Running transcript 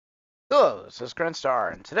Hello, this is Star,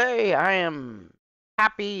 and today I am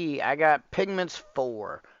happy I got Pigments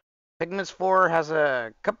 4. Pigments 4 has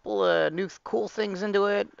a couple of new cool things into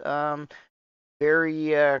it.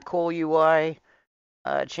 Very cool UI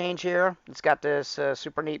change here. It's got this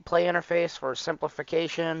super neat play interface for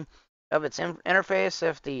simplification of its interface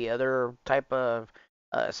if the other type of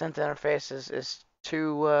synth interface is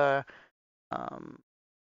too,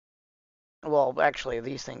 well, actually,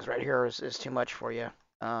 these things right here is too much for you.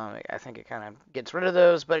 I think it kind of gets rid of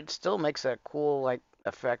those, but it still makes a cool like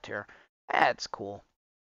effect here. That's cool.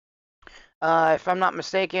 If I'm not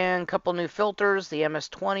mistaken, a couple new filters. The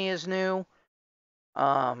MS-20 is new.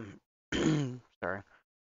 Sorry.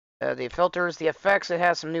 The filters, the effects. It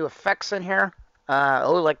has some new effects in here.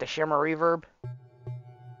 Like the shimmer reverb.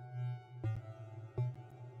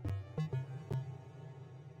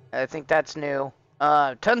 I think that's new.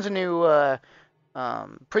 Tons of new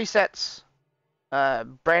presets.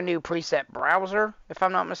 Brand new preset browser, if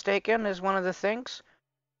I'm not mistaken, is one of the things.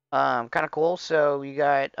 Kind of cool. So you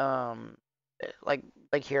got like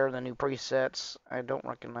here the new presets. I don't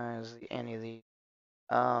recognize any of these.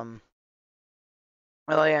 Well,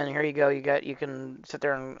 yeah, and here you go. You can sit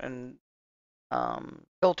there and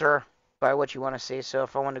filter by what you want to see. So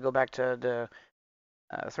if I want to go back to the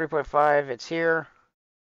 3.5, it's here.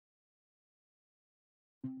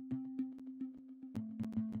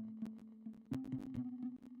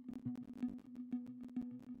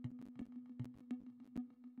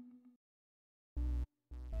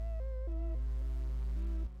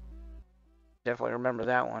 Definitely remember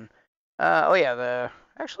that one. Oh yeah,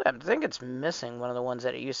 actually I think it's missing one of the ones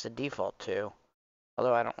that it used to default to.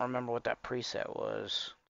 Although I don't remember what that preset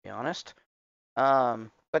was, to be honest.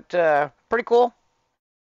 But pretty cool.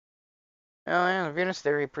 Oh yeah, the Venus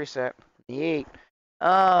Theory preset. Yeet.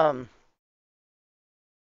 Um,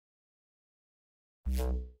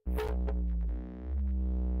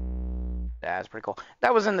 that's pretty cool.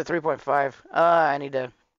 That was in the 3.5. I need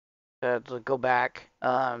to go back.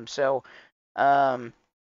 Um,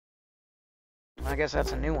 I guess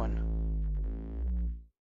that's a new one.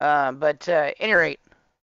 But any rate,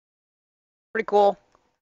 pretty cool.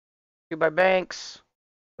 Do by Banks.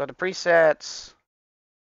 Go to presets.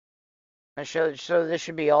 I so this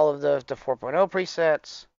should be all of the 4.0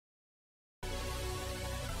 presets.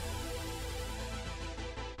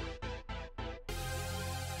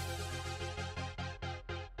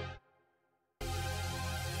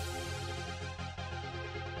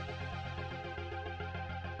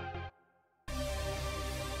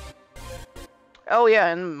 Oh yeah,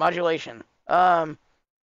 and modulation.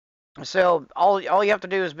 So all you have to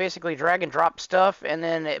do is basically drag and drop stuff, and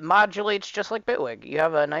then it modulates just like Bitwig. You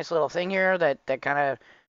have a nice little thing here that kind of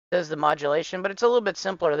does the modulation, but it's a little bit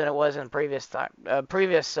simpler than it was in previous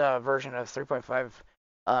version of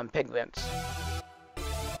 3.5 Pigments.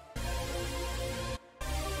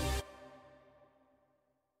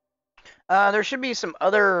 There should be some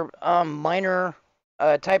other minor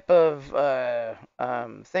type of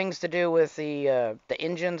things to do with the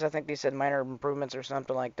engines. I think they said minor improvements or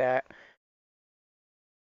something like that.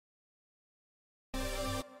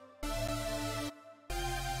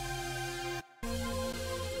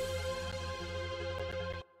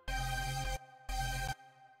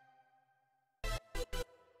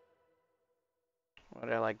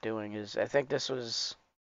 What I like doing is I think this was.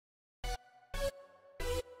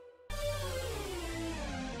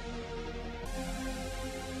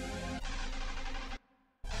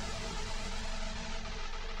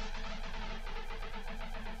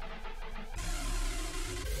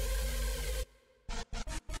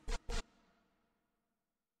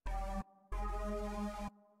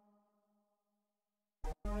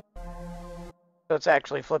 So it's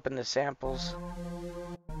actually flipping the samples.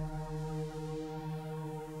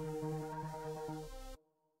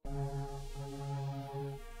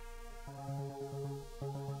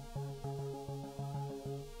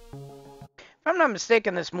 If I'm not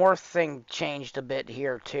mistaken, this morph thing changed a bit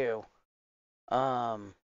here too. I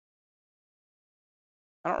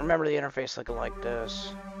don't remember the interface looking like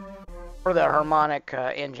this. Or the harmonic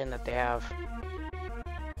engine that they have.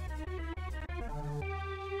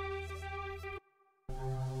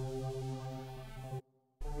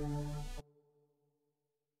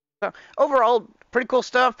 So, overall, pretty cool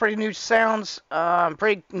stuff, pretty new sounds,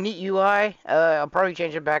 pretty neat UI. I'll probably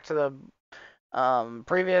change it back to the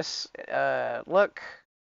previous look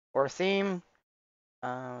or theme.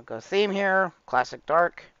 Go theme here, classic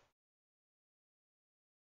dark.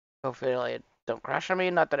 Hopefully it don't crash on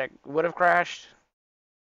me. Not that it would have crashed,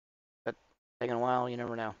 but taking a while, you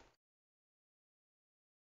never know.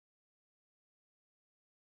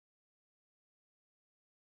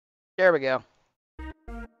 There we go.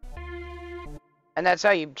 And that's how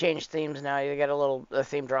you change themes now. You get a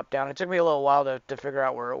theme drop down. It took me a little while to figure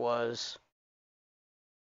out where it was.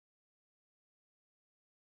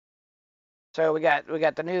 So we got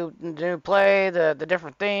the new play, the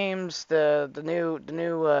different themes, the new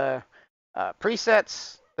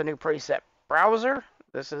presets, the new preset browser.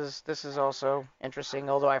 This is also interesting,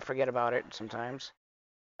 although I forget about it sometimes.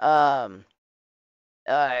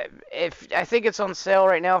 If I think it's on sale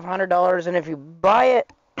right now for $100, and if you buy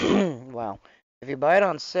it, wow, if you buy it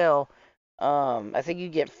on sale, I think you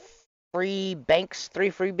get free banks, 3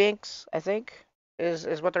 free banks. I think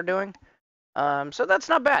is what they're doing. So that's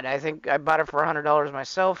not bad. I think I bought it for $100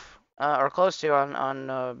 myself, or close to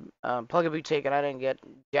on Plug and Boutique, and I didn't get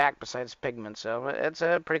jack besides Pigments. So it's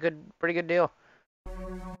a pretty good deal.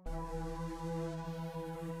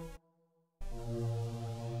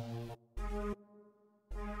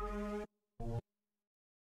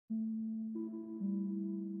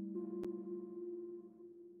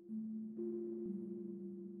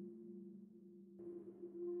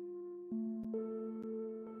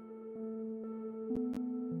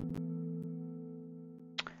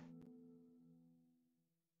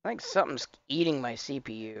 I think something's eating my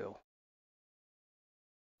CPU.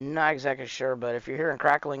 Not exactly sure, but if you're hearing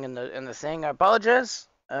crackling in the thing, I apologize.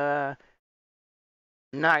 Not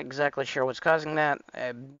exactly sure what's causing that.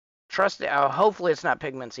 Trust. Hopefully, it's not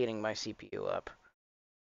Pigments eating my CPU up.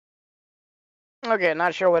 Okay,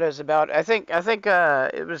 not sure what it's about. I think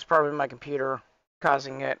it was probably my computer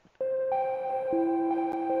causing it.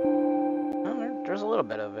 Well, there's a little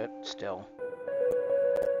bit of it still.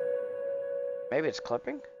 Maybe it's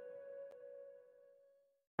clipping.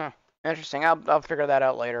 Huh. Interesting. I'll figure that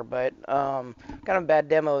out later. But kind of bad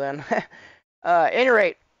demo then. Any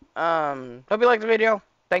rate, hope you liked the video.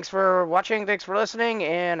 Thanks for watching. Thanks for listening,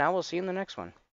 and I will see you in the next one.